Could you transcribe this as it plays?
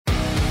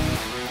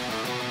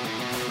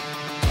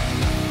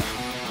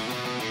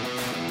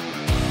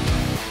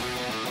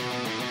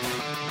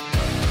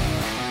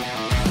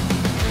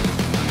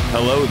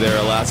Hello there,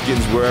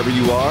 Alaskans, wherever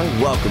you are.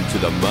 Welcome to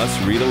the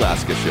Must Read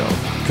Alaska Show,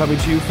 coming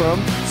to you from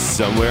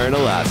somewhere in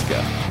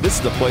Alaska. This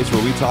is the place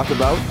where we talk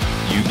about,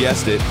 you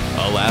guessed it,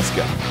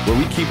 Alaska, where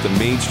we keep the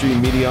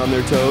mainstream media on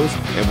their toes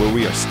and where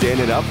we are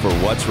standing up for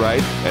what's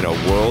right in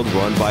a world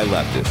run by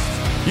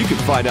leftists. You can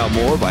find out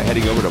more by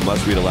heading over to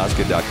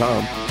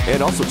mustreadalaska.com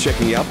and also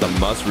checking out the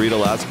Must Read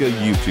Alaska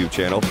YouTube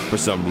channel for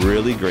some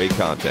really great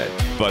content.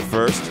 But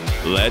first,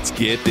 let's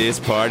get this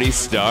party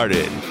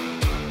started.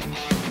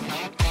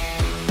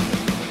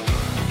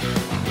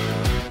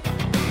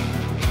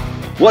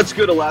 What's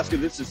good, Alaska?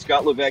 This is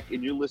Scott Levesque,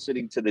 and you're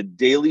listening to the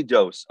Daily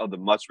Dose of the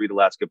Must Read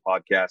Alaska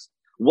podcast.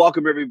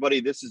 Welcome,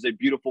 everybody. This is a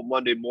beautiful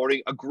Monday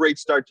morning, a great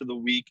start to the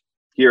week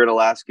here in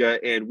Alaska,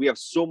 and we have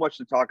so much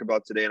to talk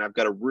about today, and I've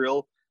got a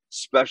real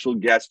special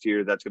guest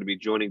here that's going to be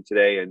joining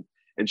today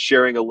and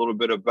sharing a little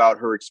bit about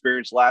her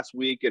experience last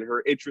week and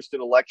her interest in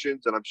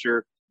elections, and I'm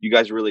sure you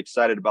guys are really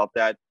excited about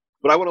that.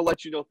 But I want to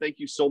let you know, thank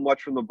you so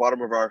much from the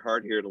bottom of our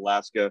heart here in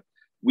Alaska.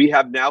 We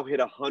have now hit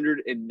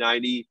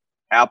 190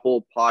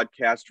 Apple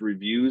podcast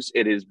reviews.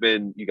 It has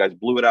been, you guys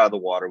blew it out of the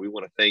water. We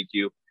want to thank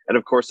you. And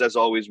of course, as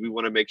always, we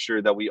want to make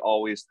sure that we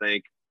always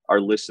thank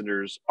our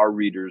listeners, our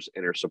readers,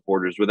 and our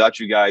supporters. Without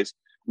you guys,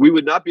 we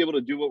would not be able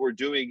to do what we're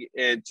doing.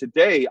 And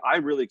today,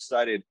 I'm really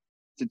excited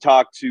to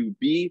talk to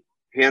Bee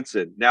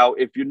Hanson. Now,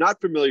 if you're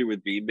not familiar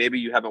with Bee, maybe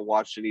you haven't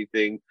watched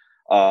anything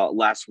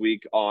last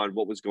week on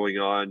what was going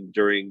on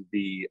during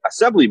the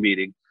assembly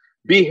meeting.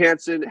 Bee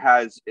Hanson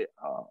has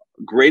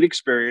great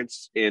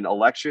experience in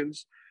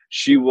elections.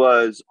 She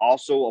was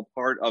also a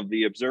part of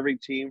the observing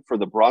team for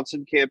the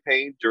Bronson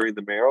campaign during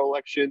the mayoral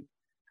election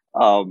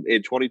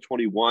in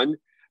 2021.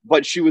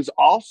 But she was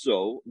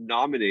also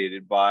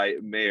nominated by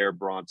Mayor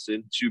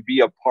Bronson to be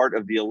a part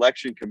of the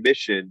election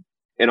commission.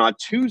 And on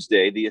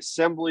Tuesday, the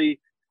assembly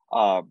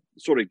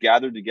sort of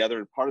gathered together.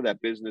 And part of that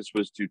business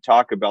was to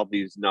talk about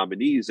these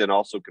nominees and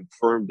also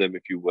confirm them,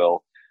 if you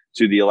will,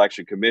 to the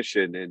election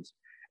commission.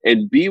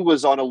 And Bee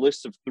was on a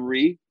list of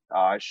three.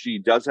 She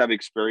does have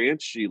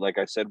experience. She, like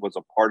I said, was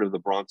a part of the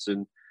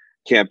Bronson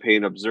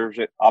campaign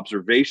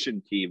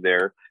observation team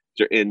there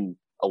in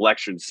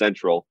Election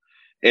Central.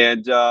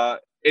 And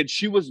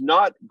she was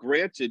not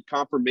granted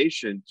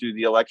confirmation to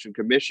the election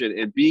commission.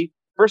 And Bee,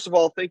 first of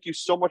all, thank you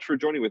so much for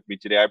joining with me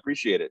today. I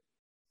appreciate it.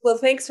 Well,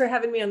 thanks for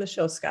having me on the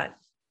show, Scott.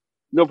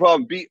 No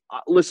problem. Bee,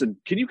 listen,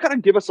 can you kind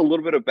of give us a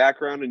little bit of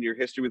background in your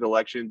history with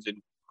elections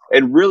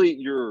and really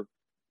your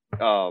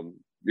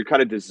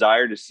kind of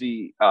desire to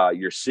see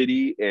your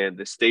city and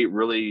the state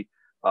really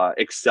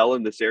excel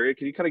in this area?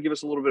 Can you kind of give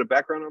us a little bit of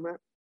background on that?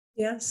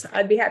 Yes,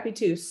 I'd be happy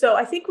to. So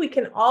I think we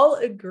can all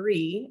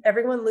agree,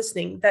 everyone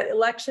listening, that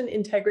election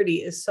integrity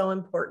is so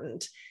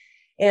important.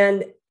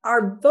 And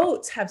our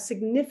votes have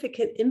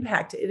significant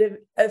impact.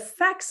 It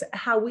affects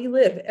how we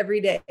live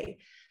every day.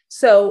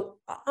 So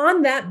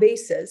on that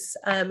basis,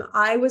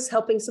 I was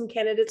helping some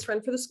candidates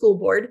run for the school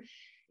board.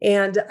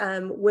 And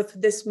with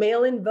this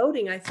mail-in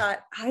voting, I thought,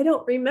 I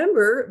don't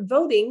remember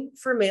voting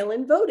for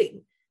mail-in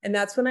voting. And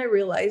that's when I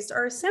realized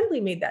our assembly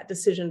made that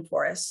decision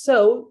for us.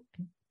 So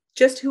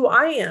just who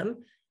I am,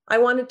 I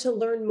wanted to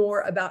learn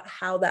more about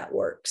how that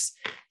works.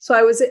 So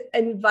I was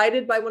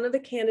invited by one of the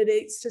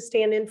candidates to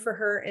stand in for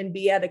her and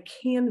be at a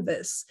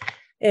canvass.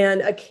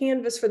 And a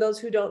canvass, for those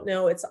who don't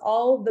know, it's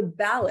all the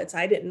ballots.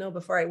 I didn't know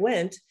before I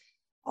went.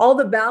 All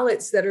the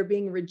ballots that are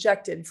being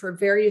rejected for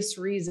various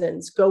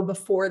reasons go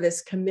before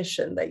this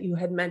commission that you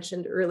had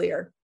mentioned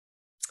earlier.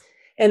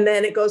 And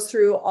then it goes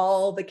through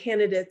all the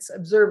candidates,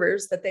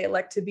 observers that they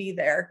elect to be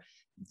there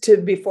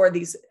before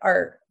these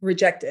are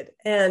rejected.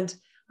 And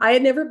I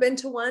had never been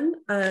to one.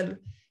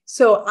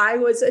 So I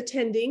was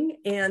attending,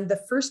 and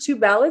the first two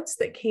ballots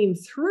that came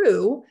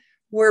through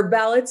were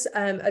ballots,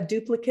 a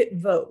duplicate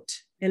vote.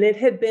 And it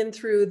had been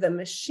through the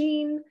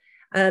machine,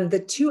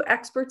 the two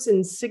experts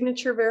in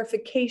signature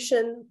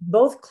verification,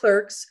 both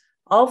clerks,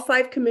 all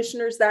five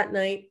commissioners that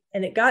night,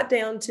 and it got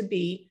down to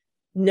be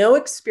no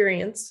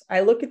experience.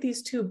 I look at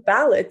these two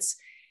ballots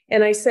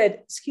and I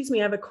said, excuse me,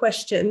 I have a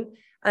question.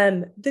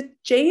 The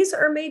J's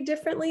are made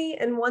differently,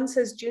 and one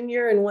says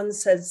junior and one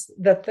says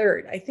the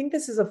third. I think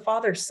this is a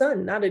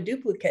father-son, not a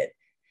duplicate.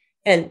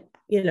 And,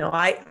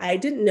 I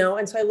didn't know.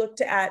 And so I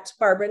looked at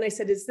Barbara and I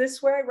said, is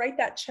this where I write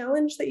that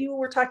challenge that you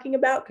were talking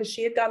about? Because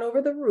she had gone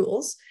over the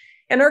rules.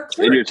 And our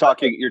clerk, and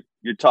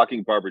you're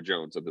talking Barbara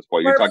Jones at this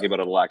point. You're talking about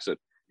an Alexa.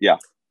 Yeah.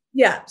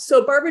 Yeah.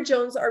 So Barbara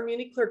Jones, our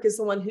Muni clerk, is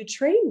the one who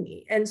trained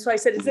me. And so I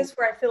said, is this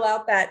where I fill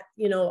out that,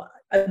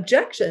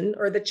 objection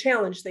or the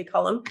challenge they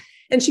call them?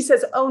 And she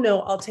says, oh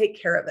no, I'll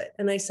take care of it.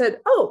 And I said,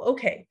 oh,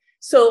 okay.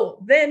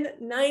 So then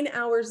 9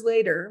 hours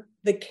later,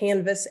 the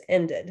canvass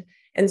ended.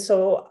 And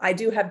so I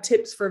do have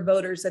tips for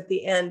voters at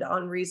the end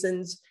on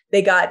reasons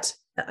they got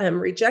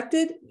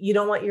rejected. You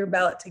don't want your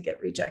ballot to get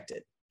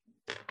rejected.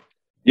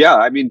 Yeah.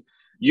 I mean,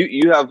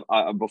 You have,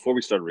 before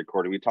we started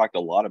recording, we talked a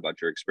lot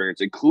about your experience,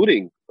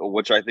 including,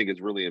 which I think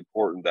is really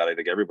important that I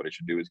think everybody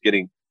should do, is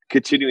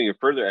continuing a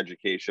further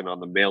education on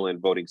the mail-in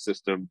voting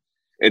system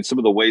and some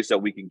of the ways that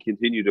we can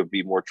continue to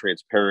be more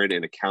transparent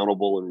and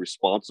accountable and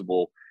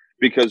responsible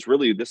because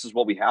really this is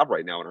what we have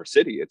right now in our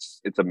city.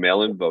 It's a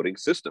mail-in voting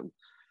system.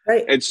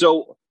 Right. And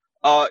so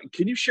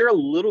can you share a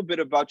little bit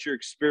about your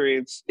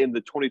experience in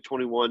the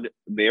 2021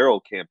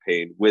 mayoral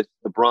campaign with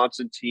the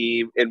Bronson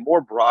team, and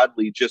more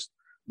broadly, just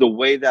the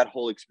way that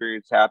whole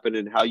experience happened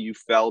and how you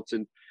felt?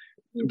 And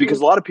because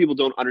a lot of people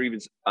don't even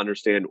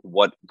understand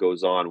what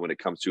goes on when it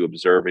comes to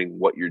observing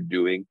what you're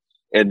doing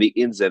and the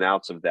ins and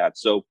outs of that.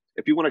 So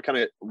if you want to kind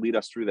of lead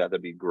us through that,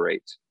 that'd be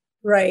great.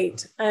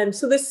 Right.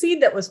 So the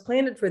seed that was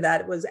planted for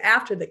that was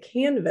after the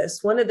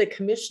canvass. One of the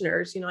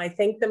commissioners, I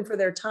thanked them for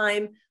their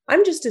time.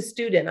 I'm just a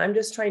student. I'm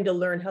just trying to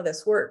learn how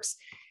this works.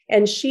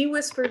 And she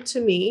whispered to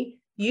me,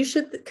 you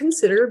should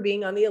consider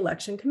being on the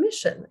election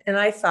commission. And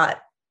I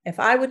thought, if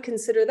I would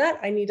consider that,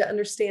 I need to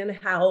understand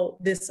how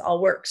this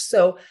all works.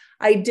 So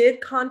I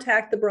did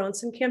contact the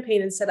Bronson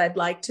campaign and said, I'd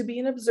like to be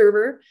an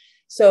observer.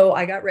 So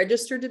I got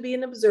registered to be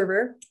an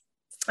observer.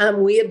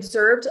 We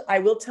observed. I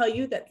will tell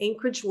you that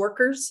Anchorage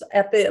workers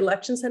at the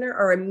election center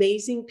are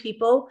amazing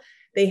people.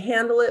 They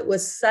handle it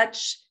with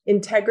such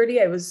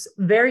integrity. I was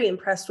very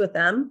impressed with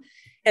them.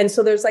 And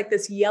so there's like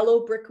this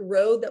yellow brick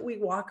road that we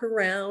walk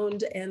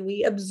around and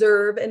we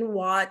observe and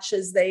watch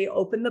as they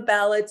open the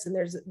ballots. And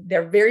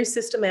they're very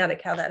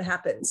systematic how that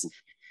happens.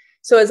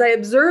 So as I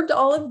observed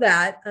all of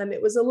that,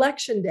 it was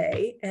election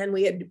day, and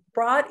we had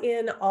brought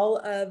in all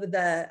of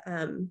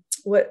the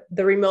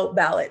remote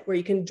ballot where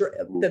you can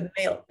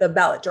the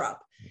ballot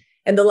drop.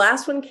 And the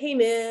last one came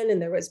in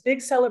and there was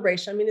big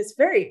celebration. I mean, it's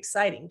very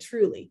exciting,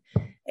 truly.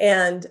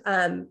 And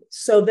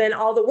so then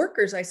all the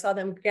workers, I saw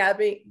them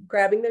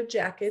grabbing their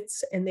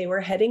jackets and they were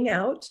heading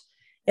out.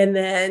 And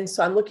then,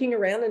 so I'm looking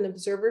around and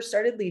observers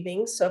started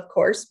leaving. So of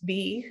course,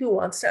 Bee, who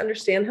wants to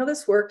understand how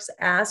this works,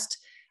 asked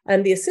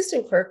the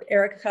assistant clerk,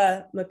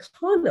 Erica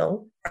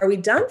McConnell, are we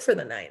done for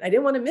the night? I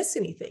didn't want to miss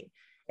anything.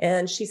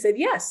 And she said,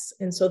 yes.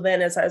 And so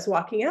then as I was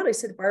walking out, I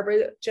said,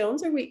 Barbara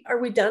Jones, are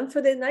we done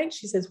for the night?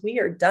 She says, we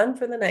are done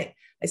for the night.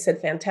 I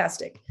said,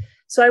 fantastic.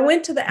 So I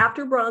went to the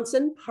After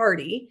Bronson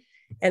party,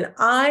 and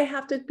I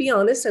have to be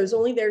honest, I was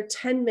only there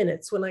 10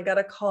 minutes when I got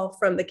a call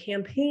from the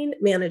campaign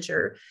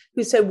manager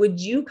who said, would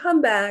you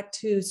come back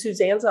to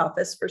Suzanne's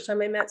office? First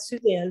time I met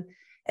Suzanne,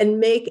 and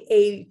make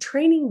a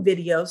training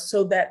video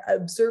so that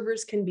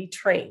observers can be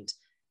trained.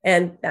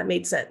 And that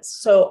made sense.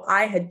 So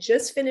I had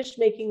just finished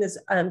making this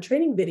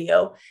training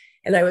video,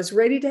 and I was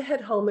ready to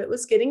head home. It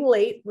was getting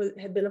late, it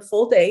had been a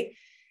full day.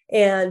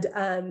 And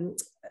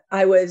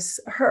I was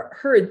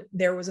heard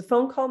there was a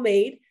phone call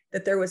made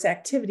that there was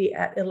activity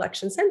at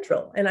Election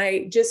Central. And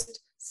I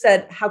just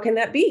said, how can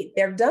that be?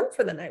 They're done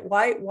for the night.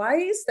 Why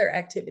is there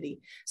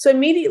activity? So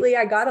immediately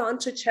I got on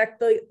to check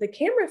the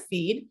camera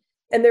feed,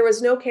 and there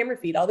was no camera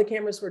feed. All the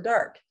cameras were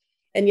dark.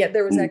 And yet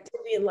there was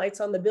activity and lights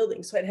on the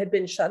building. So it had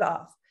been shut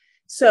off.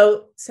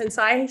 So since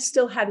I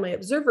still had my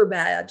observer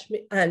badge,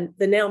 and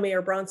the now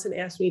Mayor Bronson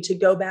asked me to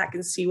go back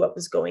and see what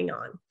was going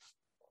on.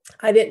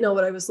 I didn't know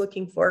what I was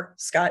looking for,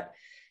 Scott.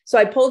 So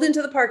I pulled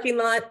into the parking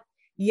lot.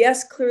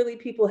 Yes, clearly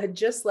people had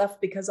just left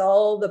because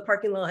all the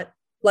parking lot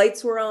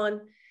lights were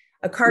on.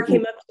 A car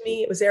came up to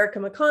me. It was Erica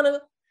McConnell.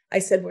 I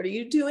said, what are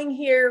you doing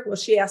here? Well,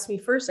 she asked me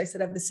first. I said,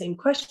 I have the same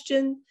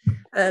question.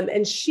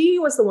 And she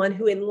was the one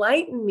who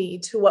enlightened me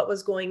to what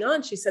was going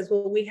on. She says,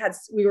 well,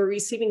 we were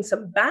receiving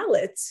some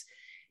ballots,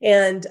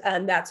 and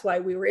that's why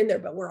we were in there,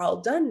 but we're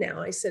all done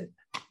now. I said,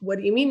 what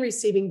do you mean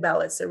receiving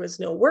ballots? There was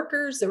no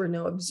workers, there were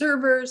no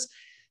observers.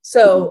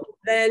 So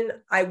then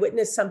I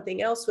witnessed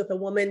something else with a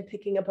woman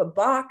picking up a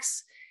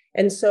box.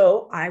 And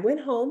so I went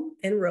home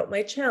and wrote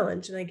my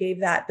challenge, and I gave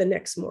that the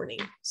next morning.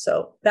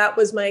 So that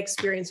was my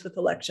experience with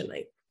election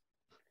night.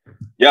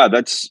 Yeah,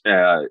 that's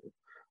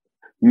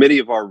many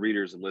of our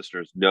readers and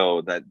listeners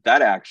know that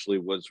actually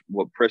was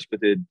what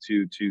precipitated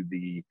to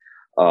the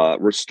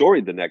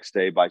story the next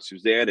day by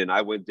Suzanne. And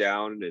I went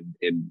down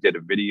and did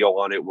a video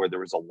on it where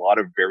there was a lot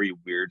of very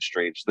weird,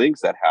 strange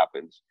things that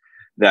happened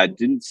that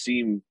didn't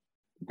seem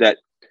that.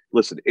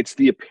 Listen, it's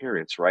the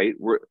appearance, right?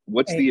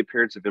 What's the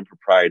appearance of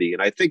impropriety?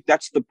 And I think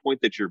that's the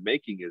point that you're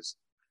making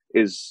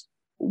is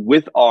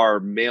with our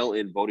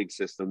mail-in voting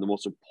system, the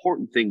most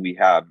important thing we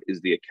have is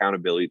the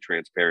accountability,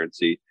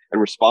 transparency, and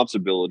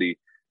responsibility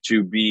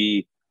to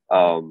be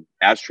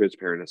as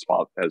transparent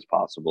as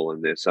possible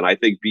in this. And I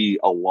think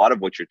a lot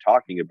of what you're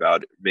talking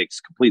about makes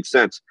complete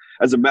sense.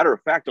 As a matter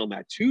of fact, on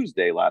that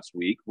Tuesday last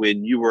week,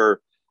 when you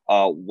were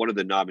one of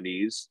the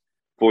nominees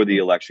for the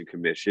election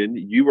commission,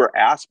 you were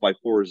asked by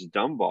Forrest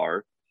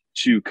Dunbar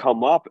to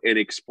come up and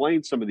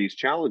explain some of these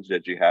challenges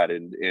that you had.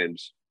 And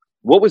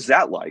what was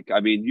that like? I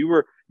mean,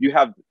 you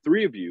have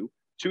three of you,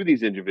 two of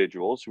these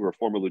individuals who are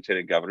former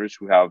lieutenant governors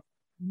who have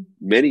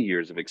many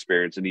years of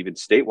experience in even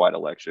statewide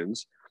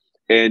elections.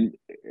 And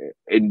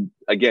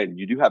again,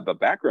 you do have a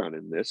background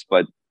in this,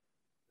 but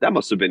that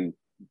must have been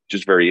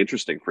just very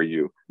interesting for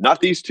you.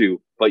 Not these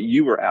two, but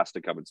you were asked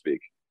to come and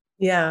speak.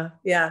 Yeah.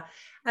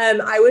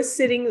 I was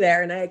sitting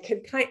there and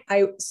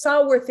I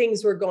saw where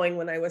things were going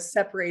when I was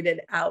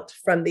separated out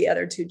from the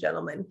other two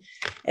gentlemen.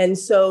 And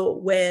so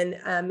when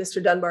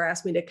Mr. Dunbar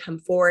asked me to come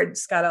forward,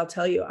 Scott, I'll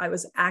tell you, I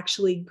was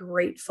actually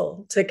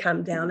grateful to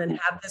come down and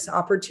have this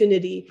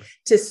opportunity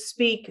to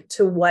speak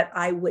to what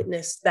I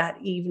witnessed that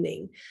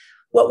evening.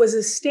 What was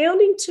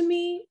astounding to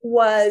me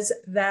was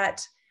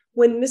that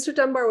when Mr.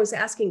 Dunbar was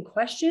asking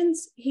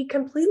questions, he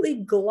completely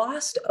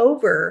glossed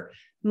over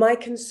my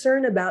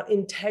concern about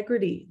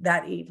integrity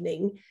that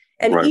evening.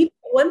 And Right. even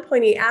at one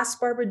point, he asked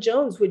Barbara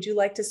Jones, would you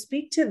like to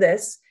speak to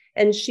this?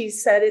 And she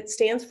said, it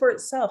stands for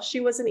itself. She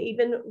wasn't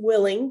even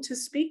willing to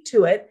speak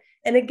to it.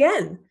 And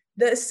again,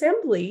 the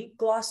assembly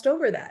glossed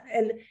over that.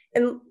 And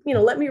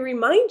let me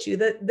remind you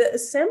that the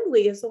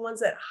assembly is the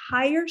ones that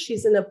hire.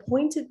 She's an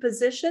appointed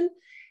position,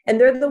 and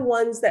they're the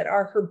ones that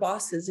are her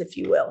bosses, if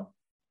you will.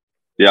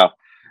 Yeah.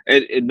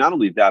 And not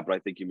only that, but I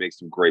think you make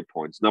some great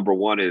points. Number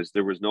one is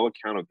there was no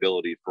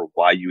accountability for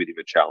why you would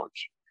even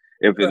challenge.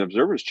 If an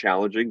observer is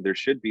challenging, there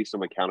should be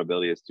some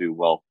accountability as to,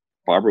 well,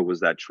 Barbara, was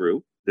that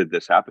true? Did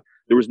this happen?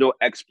 There was no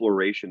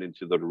exploration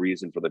into the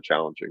reason for the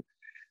challenging.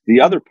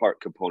 The other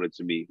component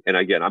to me, and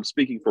again, I'm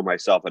speaking for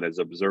myself and as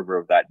an observer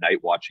of that night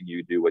watching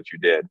you do what you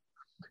did,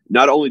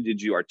 not only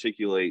did you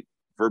articulate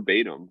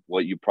verbatim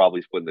what you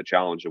probably put in the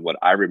challenge and what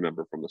I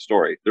remember from the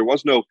story, there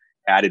was no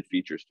added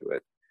features to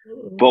it.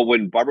 But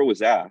when Barbara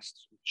was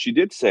asked, she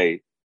did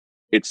say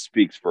it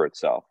speaks for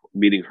itself,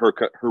 meaning her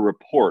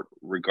report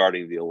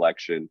regarding the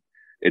election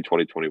in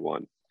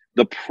 2021.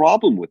 The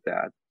problem with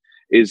that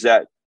is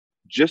that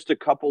just a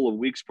couple of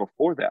weeks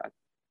before that,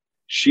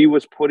 she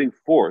was putting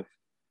forth,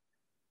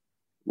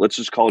 let's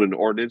just call it an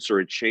ordinance or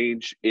a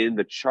change in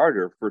the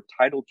charter for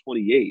Title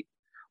 28,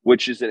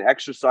 which is an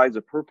exercise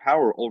of her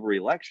power over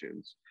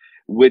elections,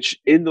 which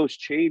in those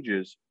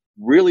changes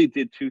really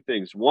did two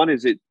things. One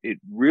is it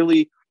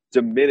really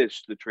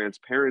diminished the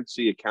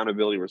transparency,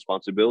 accountability, and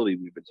responsibility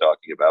we've been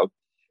talking about.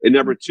 And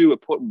number two,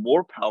 it put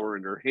more power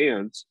in her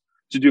hands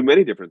to do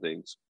many different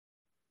things.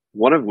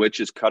 One of which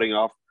is cutting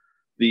off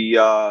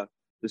the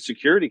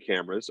security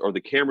cameras or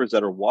the cameras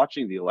that are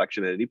watching the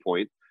election at any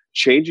point,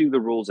 changing the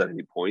rules at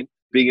any point,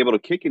 being able to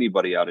kick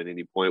anybody out at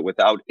any point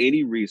without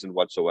any reason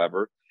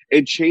whatsoever,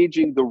 and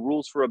changing the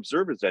rules for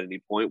observers at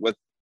any point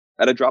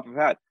at a drop of a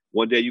hat.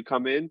 One day you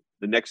come in,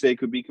 the next day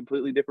could be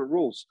completely different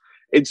rules.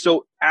 And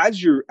so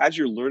as you're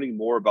learning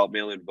more about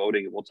mail-in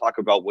voting, and we'll talk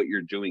about what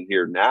you're doing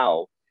here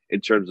now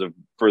in terms of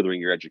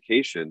furthering your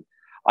education.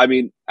 I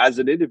mean, as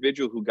an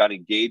individual who got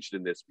engaged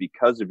in this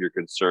because of your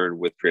concern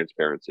with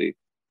transparency,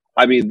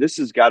 I mean, this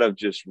has got to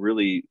just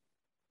really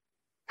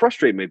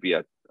frustrate, maybe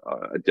a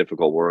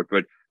difficult word,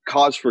 but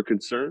cause for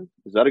concern.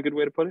 Is that a good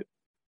way to put it?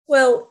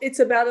 Well, it's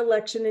about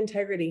election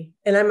integrity.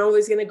 And I'm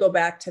always going to go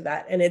back to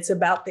that. And it's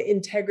about the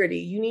integrity.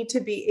 You need to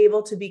be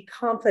able to be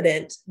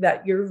confident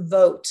that your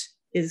vote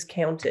is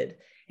counted.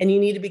 And you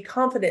need to be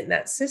confident in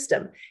that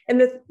system.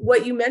 And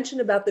what you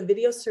mentioned about the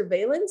video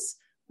surveillance,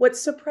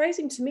 what's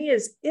surprising to me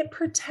is it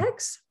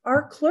protects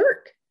our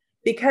clerk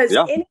because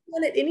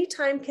anyone at any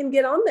time can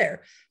get on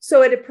there.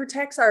 So it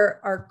protects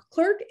our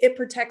clerk. It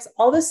protects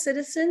all the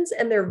citizens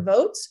and their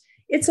votes.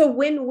 It's a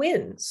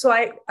win-win. So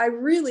I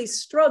really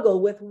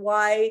struggle with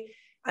why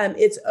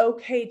it's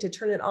okay to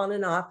turn it on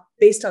and off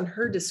based on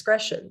her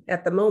discretion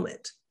at the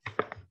moment.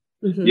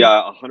 Mm-hmm.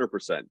 Yeah,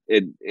 100%.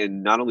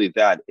 And not only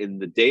that, in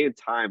the day and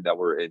time that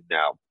we're in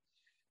now,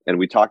 and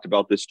we talked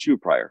about this too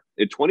prior,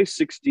 in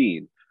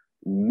 2016,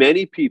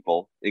 many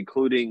people,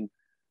 including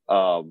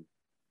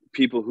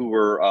people who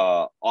were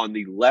on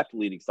the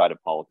left-leaning side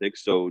of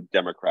politics, so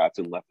Democrats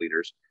and left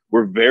leaders,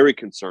 were very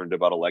concerned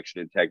about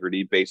election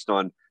integrity based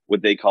on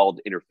what they called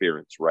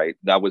interference, right?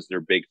 That was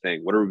their big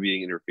thing. What are we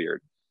being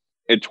interfered?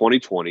 In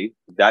 2020,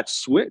 that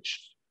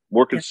switched.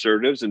 More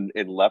conservatives and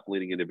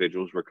left-leaning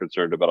individuals were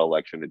concerned about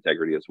election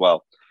integrity as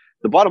well.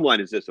 The bottom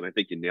line is this, and I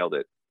think you nailed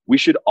it. We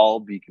should all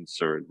be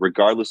concerned,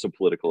 regardless of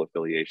political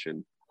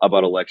affiliation,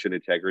 about election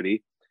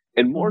integrity.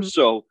 And more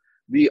so,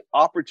 the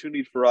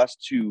opportunity for us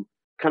to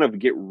kind of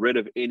get rid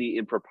of any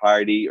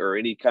impropriety or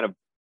any kind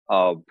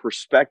of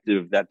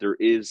perspective that there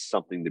is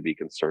something to be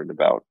concerned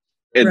about.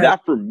 And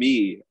that for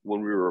me,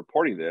 when we were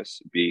reporting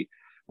this,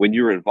 when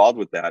you were involved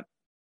with that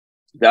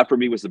for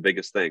me was the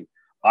biggest thing.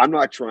 I'm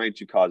not trying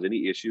to cause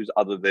any issues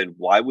other than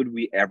why would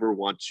we ever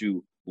want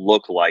to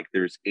look like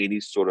there's any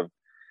sort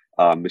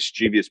of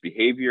mischievous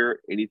behavior,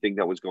 anything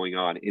that was going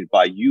on. And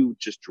by you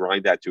just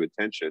drawing that to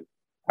attention,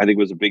 I think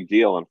it was a big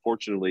deal.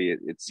 Unfortunately,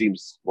 it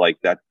seems like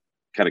that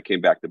kind of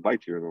came back to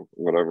bite you or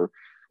whatever.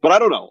 But I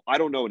don't know. I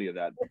don't know any of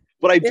that.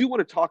 But I do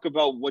want to talk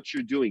about what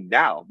you're doing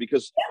now,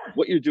 because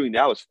what you're doing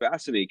now is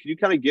fascinating. Can you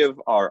kind of give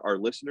our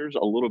listeners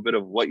a little bit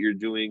of what you're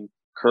doing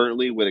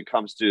currently when it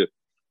comes to,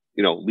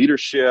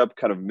 leadership,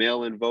 kind of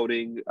mail-in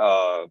voting,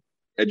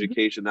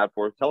 education, that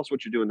forth? Tell us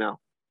what you're doing now.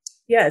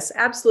 Yes,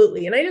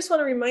 absolutely. And I just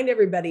want to remind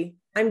everybody,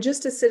 I'm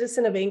just a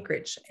citizen of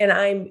Anchorage, and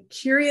I'm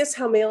curious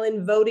how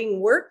mail-in voting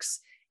works.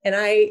 And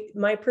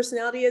my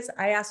personality is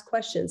I ask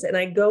questions and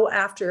I go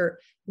after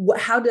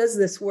how does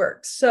this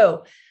work?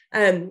 So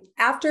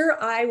after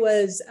I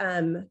was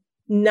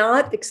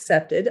not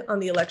accepted on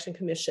the election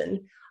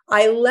commission.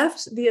 I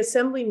left the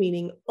assembly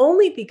meeting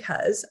only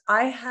because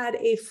I had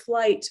a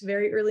flight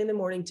very early in the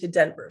morning to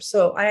Denver.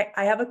 So I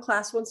have a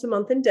class once a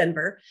month in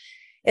Denver.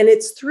 And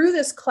it's through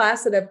this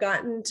class that I've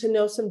gotten to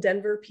know some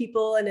Denver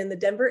people and in the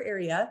Denver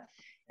area.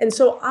 And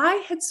so I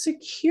had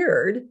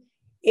secured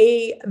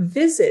a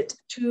visit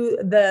to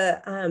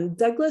the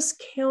Douglas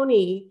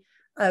County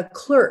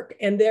clerk,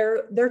 and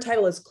their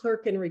title is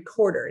clerk and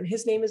recorder, and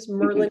his name is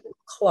Merlin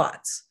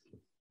Klotz.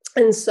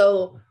 And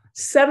so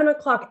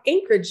 7:00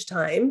 Anchorage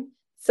time,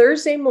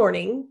 Thursday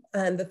morning,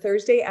 the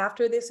Thursday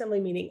after the assembly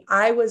meeting,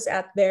 I was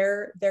at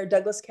their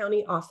Douglas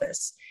County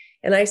office.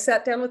 And I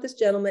sat down with this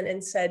gentleman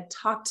and said,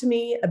 talk to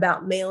me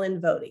about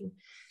mail-in voting.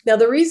 Now,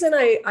 the reason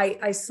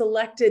I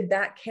selected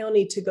that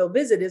county to go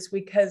visit is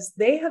because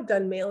they have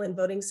done mail-in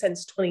voting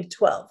since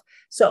 2012.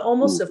 So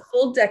almost a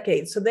full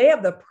decade. So they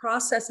have the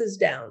processes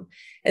down.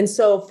 And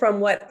so from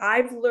what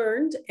I've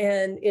learned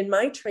and in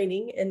my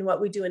training and what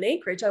we do in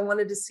Anchorage, I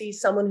wanted to see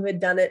someone who had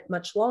done it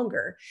much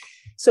longer.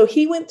 So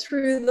he went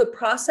through the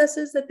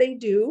processes that they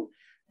do.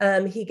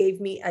 He gave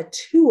me a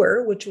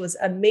tour, which was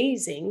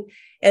amazing.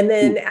 And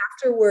then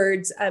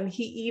afterwards,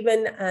 he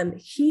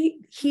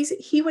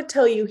would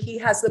tell you he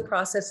has the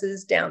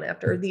processes down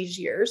after these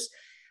years,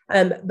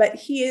 but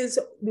he is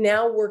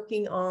now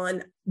working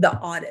on the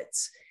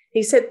audits.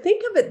 He said,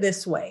 think of it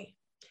this way.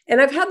 And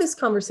I've had this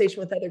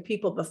conversation with other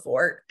people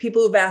before,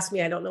 people who've asked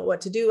me, I don't know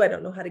what to do. I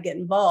don't know how to get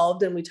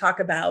involved. And we talk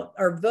about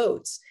our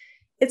votes.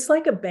 It's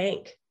like a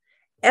bank.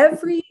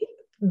 Every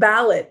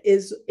ballot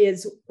is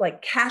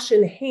like cash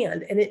in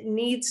hand, and it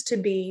needs to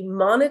be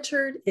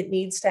monitored. It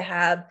needs to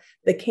have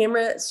the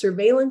camera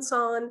surveillance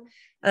on,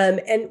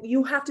 and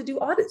you have to do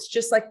audits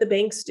just like the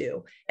banks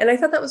do. And I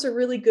thought that was a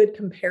really good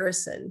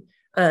comparison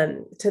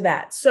to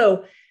that.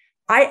 So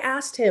I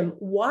asked him,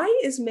 why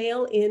is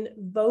mail-in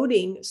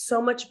voting so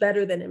much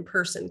better than in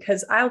person?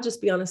 Because I'll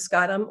just be honest,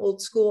 Scott, I'm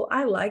old school.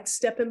 I liked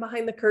stepping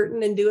behind the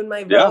curtain and doing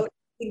my vote. I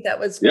think that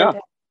was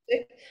fantastic,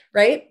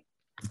 right?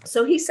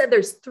 So he said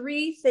there's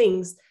 3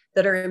 things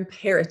that are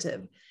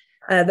imperative.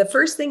 The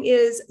first thing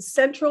is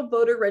central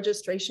voter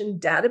registration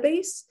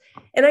database.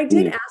 And I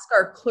did ask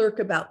our clerk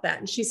about that.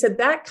 And she said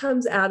that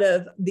comes out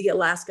of the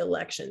Alaska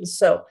elections.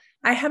 So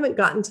I haven't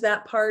gotten to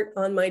that part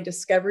on my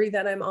discovery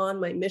that I'm on,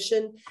 my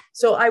mission.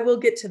 So I will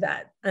get to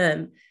that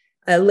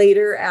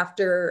later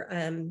after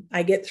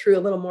I get through a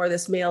little more of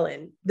this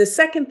mail-in. The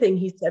second thing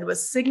he said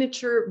was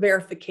signature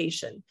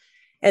verification.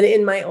 And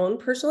in my own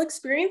personal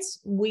experience,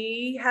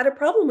 we had a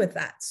problem with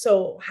that.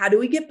 So how do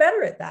we get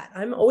better at that?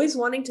 I'm always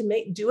wanting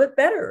to do it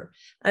better.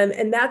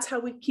 And that's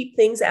how we keep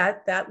things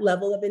at that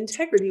level of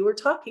integrity we're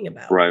talking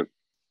about. Right.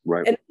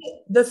 And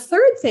the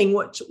third thing,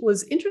 which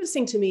was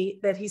interesting to me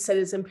that he said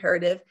is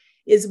imperative,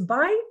 is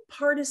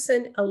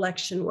bipartisan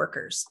election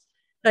workers.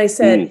 And I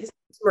said, his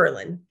name's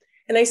Merlin.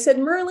 And I said,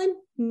 Merlin,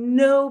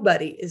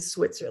 nobody is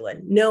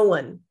Switzerland. No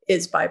one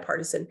is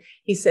bipartisan.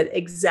 He said,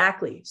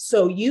 exactly.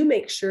 So you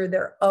make sure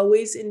they're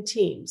always in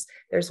teams.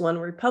 There's one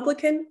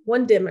Republican,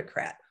 one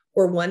Democrat,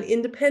 or one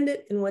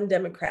independent and one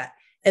Democrat.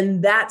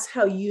 And that's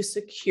how you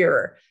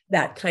secure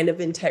that kind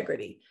of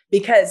integrity.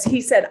 Because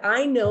he said,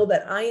 I know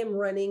that I am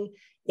running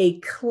a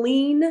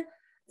clean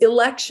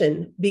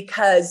election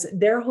because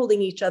they're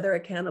holding each other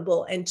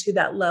accountable and to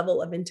that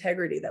level of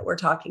integrity that we're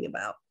talking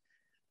about.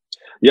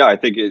 Yeah, I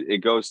think it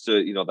goes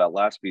to, that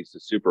last piece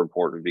is super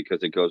important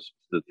because it goes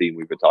to the theme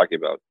we've been talking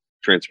about,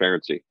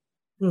 transparency,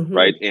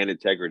 right? And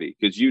integrity,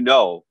 because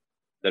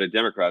that a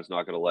Democrat is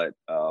not going to let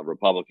a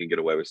Republican get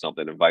away with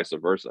something and vice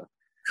versa.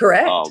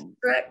 Correct.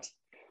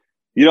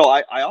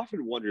 I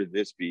often wonder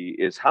this, Bee,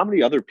 is how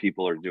many other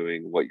people are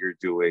doing what you're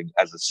doing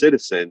as a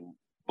citizen,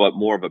 but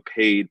more of a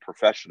paid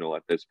professional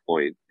at this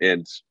point.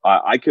 And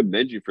I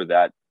commend you for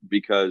that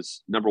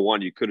because, number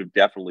one, you could have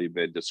definitely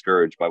been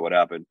discouraged by what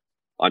happened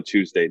on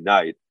Tuesday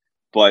night,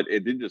 but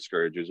it didn't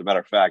discourage you. As a matter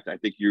of fact, I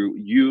think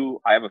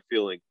I have a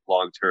feeling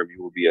long-term,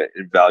 you will be an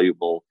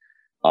invaluable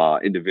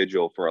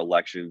individual for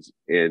elections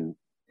in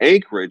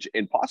Anchorage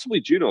and possibly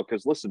Juneau.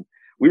 Because listen,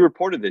 we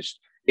reported this,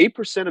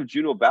 8% of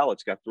Juneau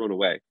ballots got thrown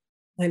away.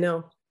 I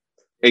know.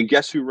 And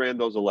guess who ran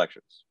those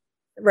elections?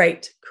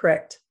 Right.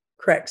 Correct.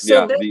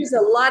 So there's a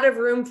lot of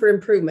room for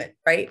improvement,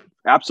 right?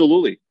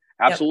 Absolutely.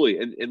 Yep.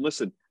 And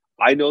listen,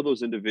 I know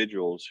those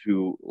individuals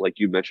who, like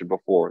you mentioned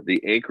before, the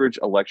Anchorage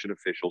election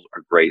officials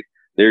are great.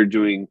 They're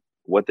doing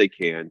what they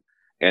can,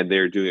 and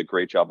they're doing a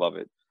great job of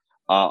it.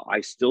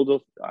 I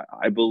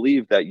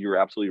believe that you're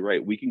absolutely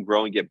right. We can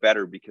grow and get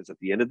better because at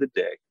the end of the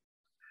day,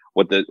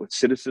 what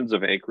citizens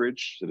of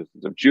Anchorage,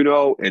 citizens of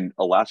Juneau, and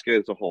Alaska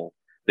as a whole,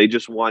 they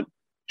just want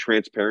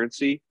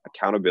transparency,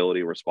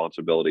 accountability,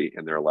 responsibility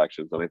in their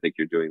elections. And I think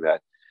you're doing that.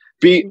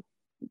 Bee,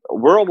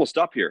 we're almost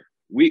up here.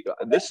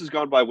 This has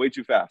gone by way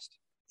too fast.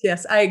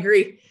 Yes, I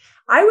agree.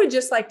 I would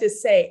just like to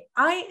say,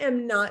 I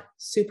am not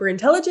super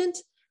intelligent.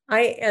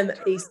 I am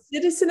a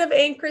citizen of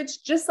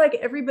Anchorage, just like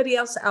everybody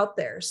else out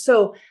there.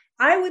 So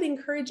I would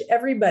encourage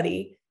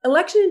everybody,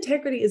 election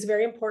integrity is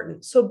very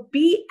important. So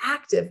be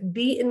active,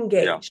 be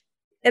engaged.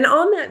 Yeah. And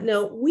on that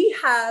note, we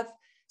have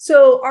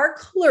So our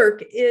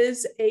clerk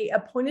is a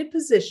appointed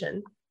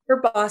position. Her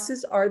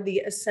bosses are the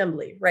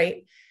assembly,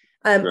 right?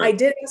 Right. I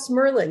did ask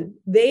Merlin.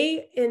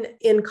 They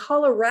in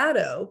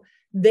Colorado,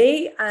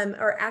 they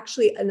are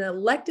actually an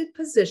elected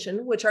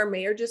position, which our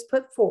mayor just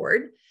put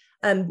forward.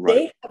 Right.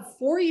 They have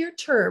 4-year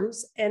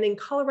terms, and in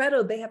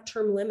Colorado, they have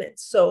term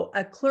limits. So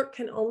a clerk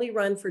can only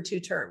run for 2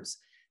 terms.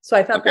 So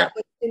I thought that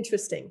was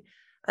interesting.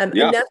 And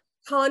that's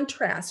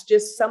contrast,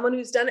 just someone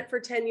who's done it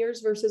for 10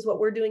 years versus what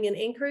we're doing in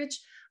Anchorage.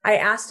 I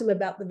asked him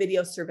about the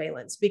video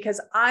surveillance because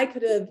I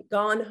could have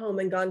gone home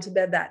and gone to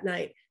bed that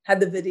night had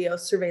the video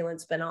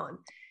surveillance been on.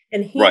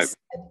 And he said,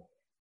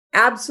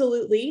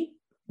 absolutely,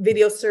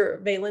 video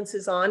surveillance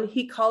is on.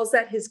 He calls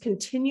that his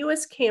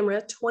continuous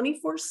camera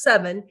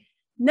 24/7,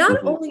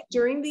 not only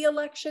during the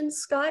election,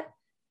 Scott,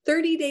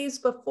 30 days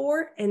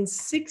before and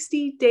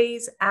 60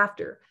 days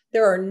after.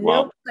 There are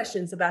no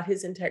questions about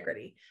his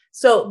integrity.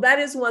 So that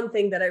is one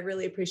thing that I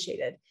really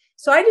appreciated.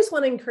 So I just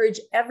want to encourage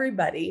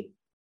everybody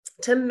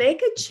to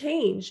make a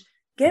change,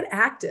 get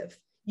active.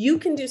 You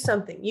can do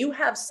something. You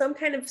have some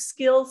kind of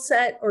skill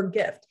set or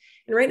gift.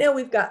 And right now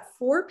we've got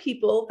 4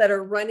 people that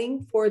are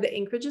running for the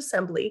Anchorage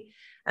Assembly.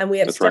 And we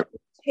have Stephanie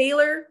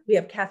Taylor, we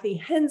have Kathy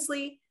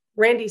Hensley,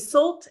 Randy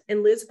Solt,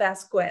 and Liz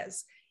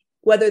Vasquez.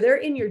 Whether they're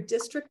in your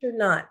district or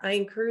not, I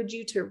encourage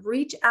you to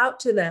reach out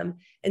to them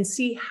and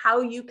see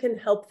how you can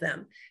help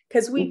them.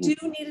 Because we do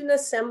need an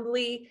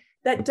assembly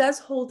that does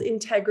hold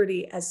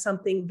integrity as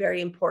something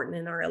very important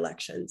in our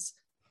elections.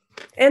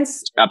 And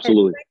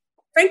absolutely. And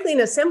frankly, an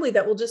assembly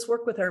that will just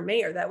work with our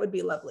mayor, that would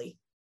be lovely.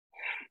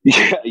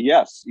 Yeah,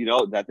 yes. You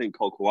know, that thing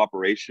called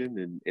cooperation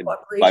and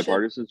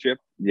bipartisanship.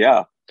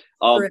 Yeah.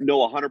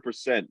 No,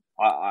 100%.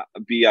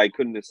 B, I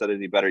couldn't have said it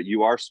any better.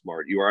 You are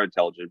smart. You are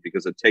intelligent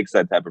because it takes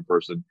that type of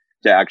person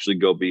to actually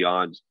go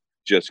beyond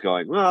just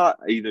going, well,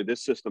 either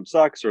this system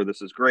sucks or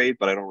this is great,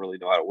 but I don't really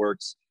know how it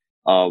works.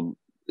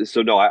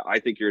 So no, I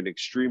think you're an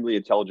extremely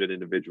intelligent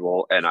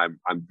individual, and I'm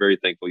very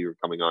thankful you're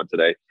coming on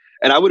today.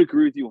 And I would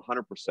agree with you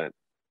 100%.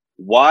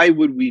 Why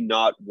would we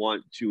not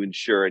want to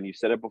ensure, and you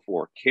said it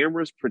before,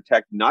 cameras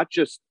protect not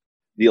just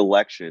the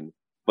election,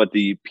 but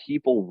the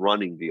people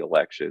running the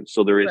election.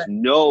 So there is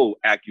no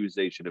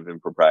accusation of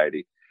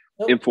impropriety.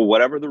 And for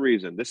whatever the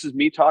reason, this is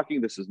me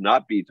talking, this is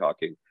not B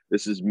talking.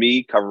 This is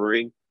me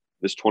covering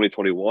this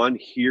 2021,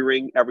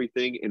 hearing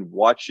everything and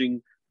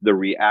watching the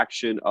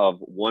reaction of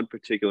one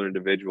particular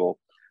individual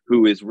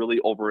who is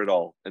really over it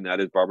all, and that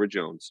is Barbara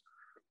Jones.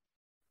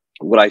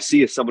 What I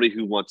see is somebody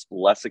who wants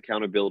less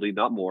accountability,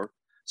 not more,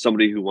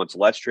 somebody who wants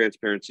less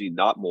transparency,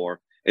 not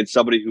more, and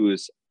somebody who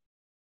is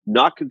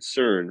not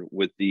concerned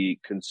with the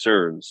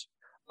concerns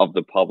of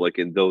the public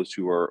and those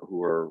who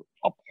are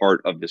a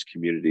part of this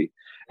community.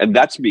 And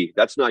that's me.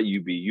 That's not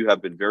you, B. You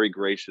have been very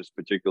gracious,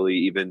 particularly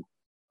even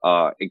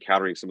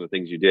encountering some of the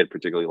things you did,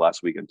 particularly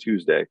last week on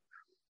Tuesday.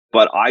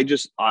 But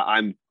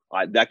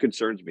that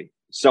concerns me.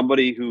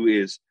 Somebody who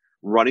is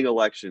running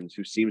elections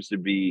who seems to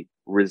be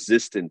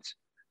resistant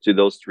to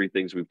those 3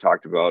 things we've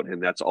talked about,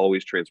 and that's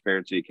always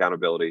transparency,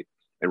 accountability,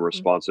 and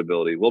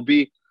responsibility. Well,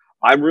 B,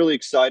 I'm really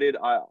excited.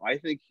 I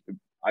think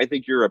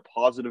you're a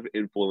positive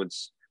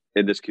influence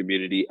in this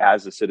community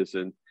as a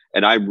citizen,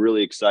 and I'm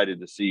really excited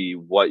to see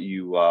what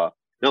you not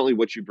only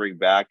what you bring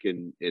back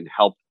and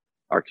help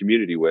our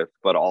community with,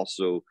 but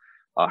also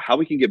how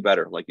we can get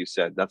better. Like you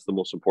said, that's the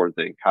most important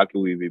thing. How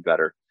can we be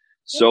better?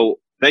 So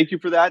thank you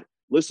for that.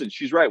 Listen,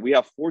 she's right. We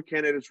have 4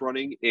 candidates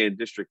running in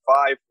District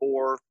 5,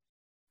 4,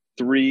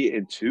 3,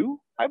 and 2,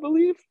 I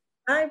believe.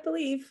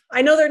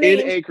 I know their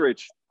names. In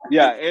Anchorage.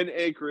 Yeah, in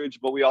Anchorage.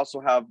 But we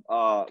also have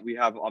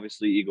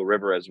obviously Eagle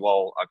River as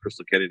well.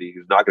 Crystal Kennedy,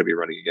 who's not going to be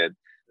running again.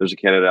 There's a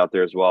candidate out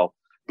there as well.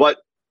 But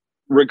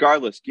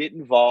regardless, get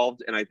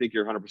involved. And I think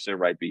you're 100%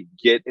 right, B.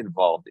 Get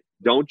involved.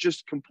 Don't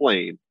just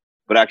complain,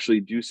 but actually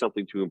do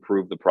something to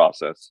improve the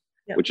process,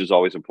 which is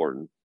always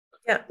important.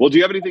 Yeah. Well, do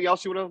you have anything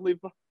else you want to leave?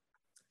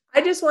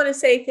 I just want to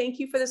say thank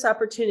you for this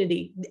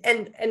opportunity.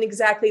 And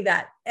exactly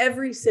that.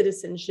 Every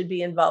citizen should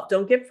be involved.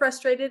 Don't get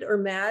frustrated or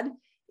mad.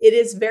 It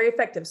is very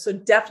effective. So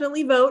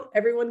definitely vote.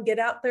 Everyone get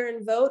out there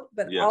and vote,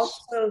 but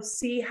also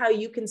see how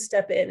you can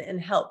step in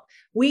and help.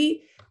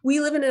 We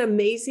live in an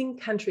amazing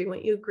country,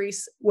 wouldn't you agree,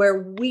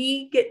 where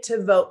we get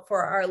to vote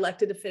for our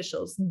elected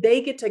officials.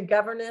 They get to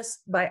govern us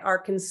by our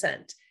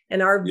consent,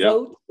 and our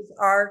vote is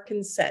our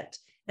consent.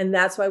 And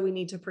that's why we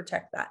need to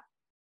protect that.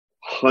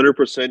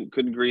 100%.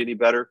 Couldn't agree any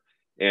better.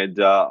 And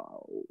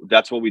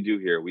that's what we do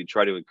here. We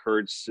try to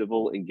encourage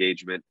civil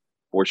engagement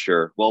for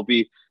sure. Well,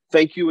 B,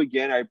 thank you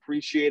again. I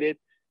appreciate it.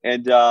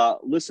 And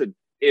listen,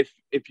 if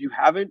you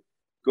haven't,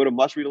 go to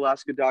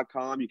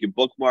mustreadalaska.com. You can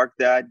bookmark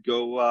that.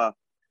 Go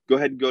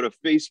ahead and go to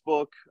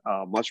Facebook,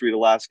 Must Read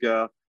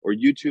Alaska, or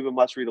YouTube at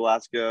Must Read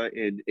Alaska,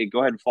 and go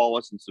ahead and follow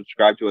us and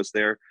subscribe to us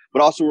there.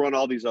 But also we're on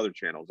all these other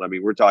channels. I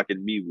mean, we're talking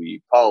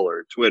MeWe,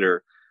 Pollard,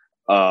 Twitter,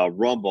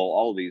 Rumble,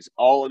 all these,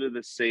 all under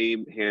the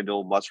same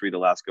handle, Must Read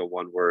Alaska,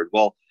 one word.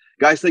 Well,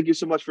 guys, thank you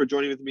so much for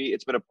joining with me.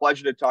 It's been a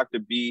pleasure to talk to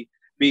B.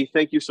 B,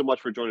 thank you so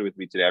much for joining with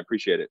me today. I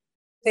appreciate it.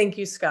 Thank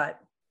you, Scott.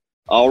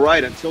 All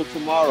right. Until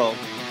tomorrow,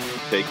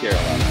 take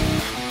care.